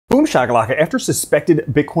Boom shakalaka, after suspected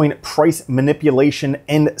Bitcoin price manipulation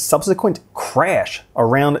and subsequent crash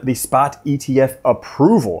around the spot ETF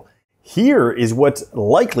approval, here is what's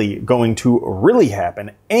likely going to really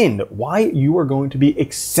happen and why you are going to be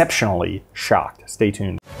exceptionally shocked. Stay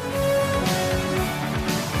tuned.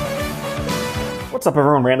 What's up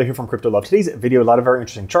everyone, Randall here from Crypto Love. Today's video, a lot of very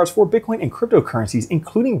interesting charts for Bitcoin and cryptocurrencies,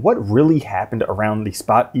 including what really happened around the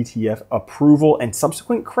spot ETF approval and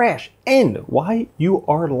subsequent crash, and why you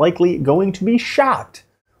are likely going to be shocked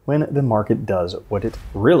when the market does what it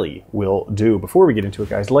really will do. Before we get into it,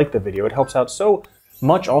 guys, like the video. It helps out so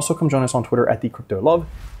much. Also, come join us on Twitter at the Crypto Love.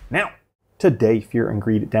 Now, today, fear and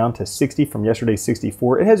greed down to 60 from yesterday's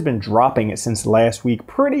 64. It has been dropping since last week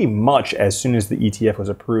pretty much as soon as the ETF was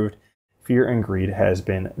approved. Fear and greed has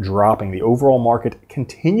been dropping. The overall market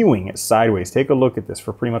continuing sideways. Take a look at this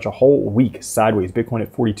for pretty much a whole week sideways. Bitcoin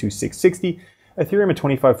at 42,660, Ethereum at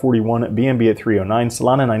 25.41, BNB at 309,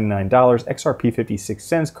 Solana $99, XRP 56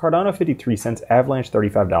 cents, Cardano 53 cents, Avalanche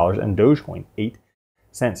 $35, and Dogecoin 8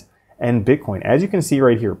 cents. And Bitcoin, as you can see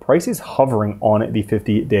right here, price is hovering on the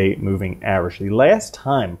 50-day moving average. The last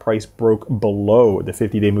time price broke below the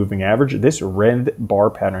 50-day moving average, this red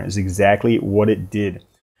bar pattern is exactly what it did,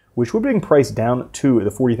 which would bring price down to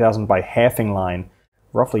the 40,000 by halving line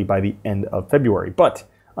roughly by the end of February. But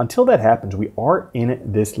until that happens, we are in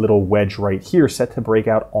this little wedge right here set to break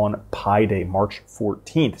out on Pi Day, March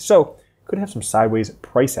 14th. So could have some sideways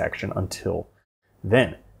price action until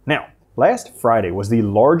then. Now, last Friday was the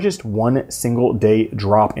largest one single day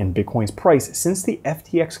drop in Bitcoin's price since the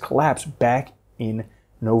FTX collapse back in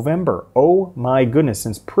November. Oh my goodness,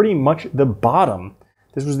 since pretty much the bottom,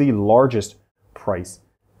 this was the largest price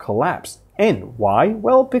collapse. And why?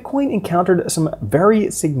 Well, Bitcoin encountered some very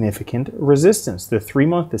significant resistance. The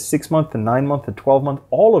 3-month, the 6-month, the 9-month, the 12-month,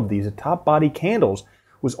 all of these, the top body candles,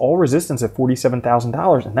 was all resistance at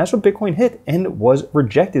 $47,000. And that's what Bitcoin hit and was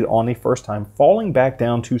rejected on the first time, falling back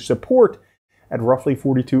down to support at roughly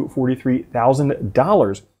 $42,000,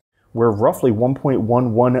 $43,000, where roughly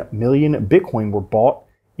 1.11 million Bitcoin were bought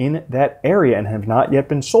in that area and have not yet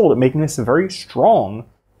been sold, making this a very strong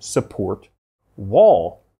support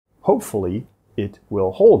wall. Hopefully it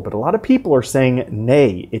will hold, but a lot of people are saying,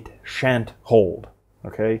 nay, it shan't hold.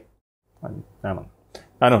 Okay? I don't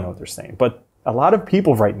know what they're saying, but a lot of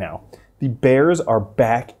people right now, the bears are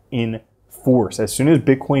back in force. As soon as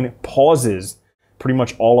Bitcoin pauses pretty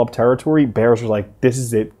much all up territory, bears are like, this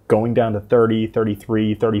is it, going down to 30,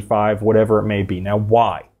 33, 35, whatever it may be. Now,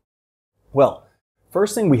 why? Well,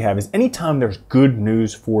 first thing we have is anytime there's good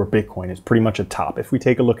news for Bitcoin, it's pretty much a top. If we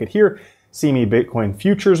take a look at here, CME Bitcoin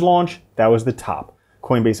futures launch, that was the top.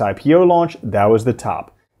 Coinbase IPO launch, that was the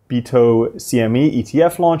top. BITO CME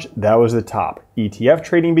ETF launch, that was the top. ETF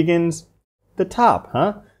trading begins, the top,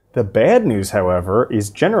 huh? The bad news, however, is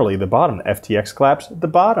generally the bottom. FTX collapse, the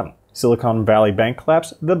bottom. Silicon Valley Bank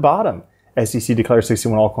collapse, the bottom. SEC declares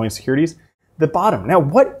 61 altcoin securities, the bottom. Now,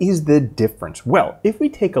 what is the difference? Well, if we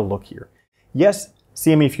take a look here, yes,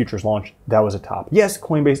 CME futures launch, that was a top. Yes,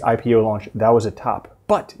 Coinbase IPO launch, that was a top.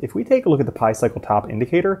 But if we take a look at the Pi Cycle Top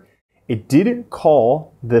Indicator, it did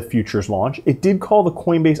call the futures launch. It did call the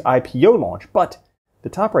Coinbase IPO launch, but the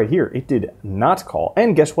top right here, it did not call.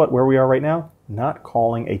 And guess what, where we are right now? Not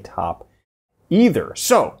calling a top either.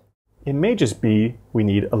 So it may just be we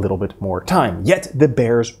need a little bit more time. Yet the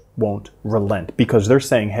bears won't relent because they're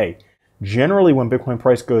saying, hey, generally when Bitcoin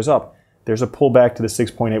price goes up, there's a pullback to the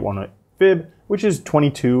 6.81 fib, which is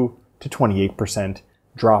 22 to 28%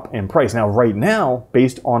 drop in price. Now, right now,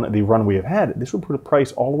 based on the run we have had, this would put a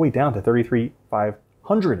price all the way down to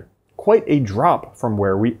 33,500. Quite a drop from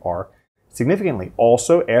where we are significantly.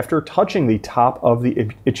 Also, after touching the top of the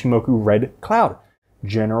Ichimoku red cloud,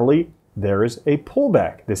 generally there is a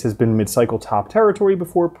pullback. This has been mid-cycle top territory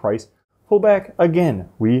before price pullback again.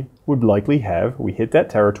 We would likely have, we hit that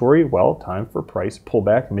territory, well, time for price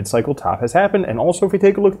pullback. Mid-cycle top has happened. And also, if we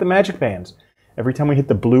take a look at the magic bands, every time we hit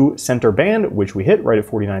the blue center band, which we hit right at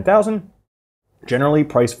 49,000, generally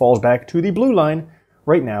price falls back to the blue line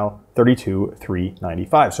right now,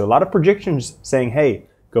 32,395. So a lot of predictions saying, hey,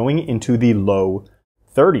 going into the low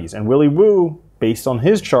 30s. And Willy Woo, based on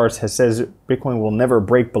his charts, says Bitcoin will never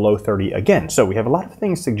break below 30 again. So we have a lot of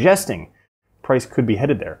things suggesting price could be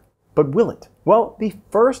headed there. But will it? Well, the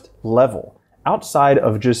first level, outside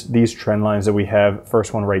of just these trend lines that we have,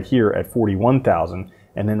 first one right here at 41,000,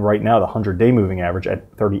 and then right now the 100-day moving average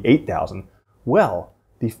at 38,000. Well,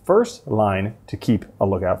 the first line to keep a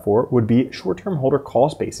lookout for would be short-term holder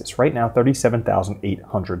cost basis. Right now,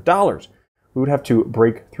 $37,800. We would have to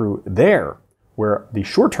break through there, where the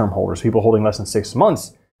short-term holders, people holding less than 6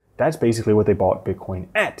 months, that's basically what they bought Bitcoin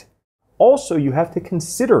at. Also, you have to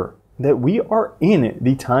consider that we are in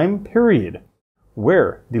the time period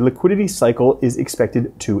where the liquidity cycle is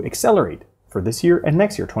expected to accelerate for this year and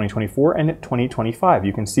next year, 2024 and 2025.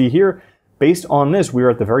 You can see here, based on this, we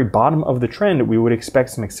are at the very bottom of the trend. We would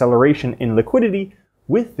expect some acceleration in liquidity.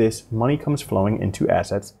 With this, money comes flowing into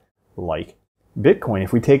assets like Bitcoin.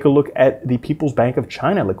 If we take a look at the People's Bank of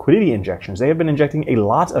China liquidity injections, they have been injecting a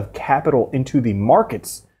lot of capital into the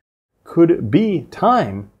markets. Could be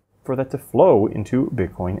time for that to flow into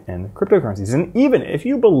Bitcoin and cryptocurrencies. And even if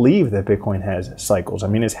you believe that Bitcoin has cycles, I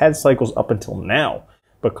mean, it's had cycles up until now,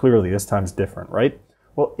 but clearly this time's different, right?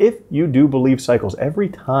 Well, if you do believe cycles, every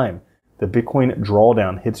time the Bitcoin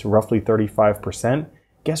drawdown hits roughly 35%,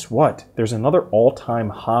 guess what? There's another all-time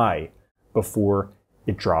high before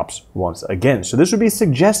it drops once again. So this would be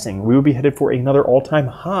suggesting we would be headed for another all-time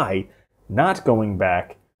high, not going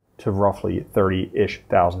back to roughly $30-ish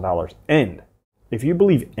thousand. And if you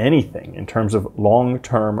believe anything in terms of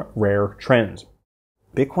long-term rare trends,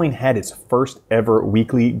 Bitcoin had its first ever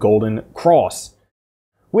weekly golden cross,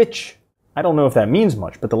 which I don't know if that means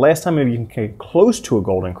much, but the last time you can get close to a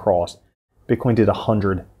golden cross, Bitcoin did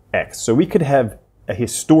 100x. So we could have a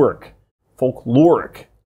historic, folkloric,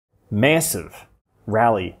 massive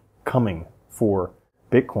rally coming for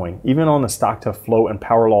Bitcoin, even on the stock to flow and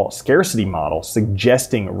power law scarcity model,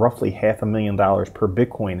 suggesting roughly $500,000 per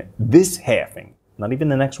Bitcoin this halving. Not even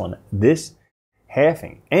the next one, this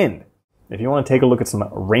halving. And if you want to take a look at some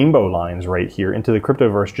rainbow lines right here, Into the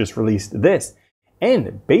Cryptoverse just released this.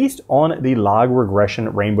 And based on the log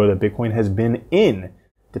regression rainbow that Bitcoin has been in,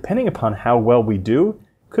 depending upon how well we do,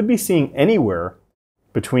 could be seeing anywhere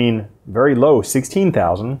between very low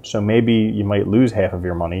 16,000, so maybe you might lose half of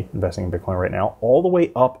your money investing in Bitcoin right now, all the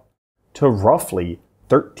way up to roughly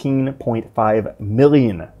 $13.5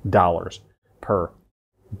 million per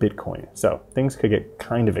Bitcoin. So things could get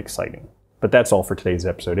kind of exciting. But that's all for today's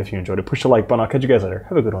episode. If you enjoyed it, push the like button. I'll catch you guys later.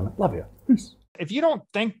 Have a good one. Love you. Peace. If you don't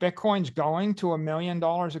think Bitcoin's going to $1 million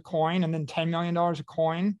a coin and then $10 million a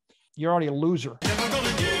coin, you're already a loser.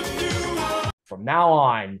 From now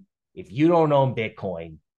on, if you don't own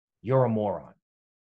Bitcoin, you're a moron.